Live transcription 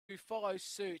to follow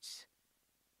suit.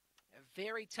 A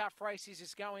very tough race this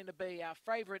is going to be. Our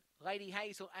favourite, Lady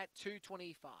Hazel, at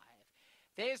 2.25.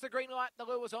 There's the green light. The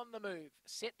lure's on the move.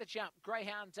 Set the jump.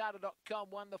 GreyhoundData.com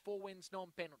won the 4 wins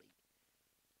non-penalty.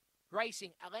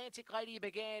 Racing, Atlantic Lady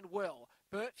began well.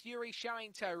 Burt Fury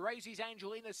showing toe. Rosie's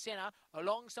Angel in the centre.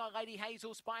 Alongside Lady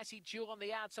Hazel, Spicy Jewel on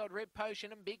the outside. Red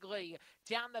Potion and Big Lee.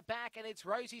 Down the back, and it's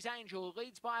Rosie's Angel.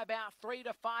 Leads by about 3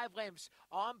 to 5 lengths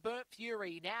on Burt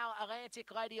Fury. Now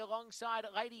Atlantic Lady alongside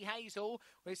Lady Hazel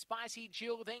with Spicy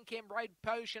Jewel. Then came Red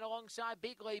Potion alongside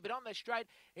Big Lee. But on the straight,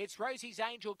 it's Rosie's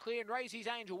Angel clear, and Rosie's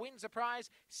Angel wins the prize.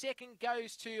 Second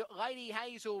goes to Lady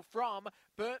Hazel from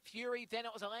Burt Fury. Then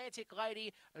it was Atlantic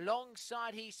Lady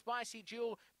alongside his Spicy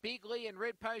Jewel, Big Lee and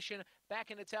Red Potion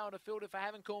back in the tail of the field for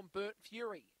Havencorn, Burt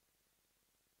Fury.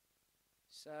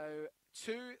 So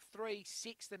 2, 3,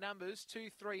 6 the numbers, 2,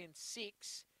 3 and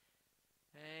 6.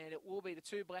 And it will be the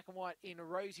 2 black and white in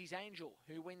Rosie's Angel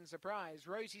who wins the prize.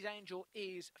 Rosie's Angel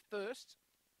is first.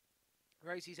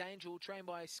 Rosie's Angel, trained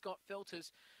by Scott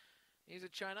Felters, is a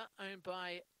trainer owned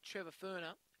by Trevor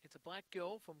Furner. It's a black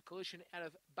girl from Collision out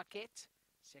of Bucket.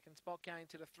 Second spot going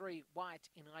to the 3 white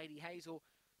in Lady Hazel.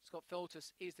 Scott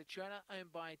Feltus is the trainer,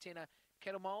 owned by Tina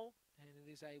Kettlemole, and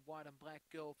it is a white and black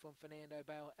girl from Fernando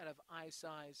Bale out of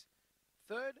Eyesize.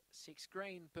 Third, 6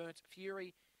 green, Burnt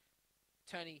Fury.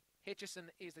 Tony Hitchison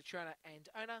is the trainer and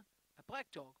owner. A black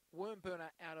dog,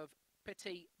 Wormburner out of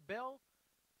Petit Bell.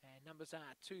 And numbers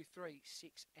are 2, 3,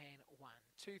 6 and 1.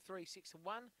 2, 3, 6 and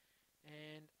 1.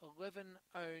 And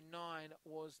 11.09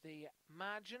 was the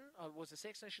margin, was the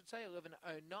section I should say.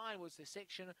 11.09 was the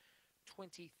section.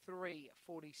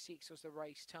 23.46 was the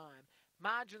race time.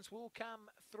 Margins will come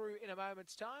through in a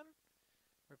moment's time.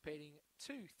 Repeating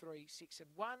 2, 3, 6 and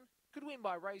 1. Good win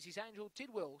by Rosie's Angel. Did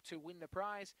well to win the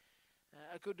prize.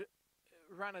 A good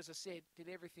run, as I said. Did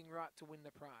everything right to win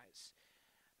the prize.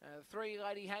 3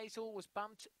 Lady Hazel was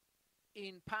bumped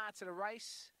in parts of the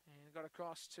race and got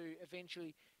across to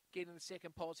eventually get in the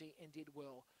second posse and did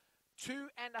well. 2.5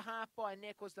 by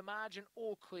neck was the margin.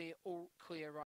 All clear right.